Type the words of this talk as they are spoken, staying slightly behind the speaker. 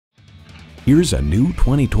Here's a new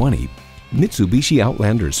 2020 Mitsubishi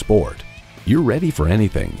Outlander Sport. You're ready for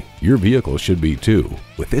anything. Your vehicle should be too.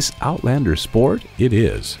 With this Outlander Sport, it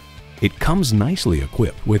is. It comes nicely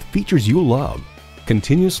equipped with features you love.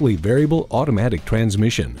 Continuously variable automatic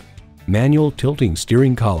transmission, manual tilting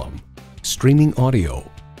steering column, streaming audio,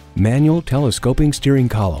 manual telescoping steering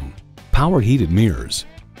column, power heated mirrors,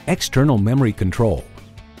 external memory control,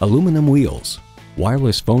 aluminum wheels,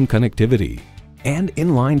 wireless phone connectivity, and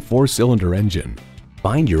inline 4-cylinder engine.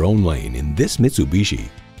 Find your own lane in this Mitsubishi.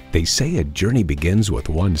 They say a journey begins with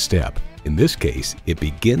one step. In this case, it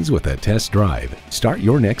begins with a test drive. Start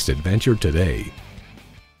your next adventure today.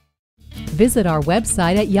 Visit our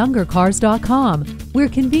website at youngercars.com. We're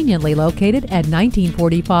conveniently located at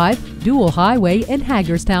 1945 Dual Highway in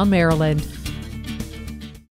Hagerstown, Maryland.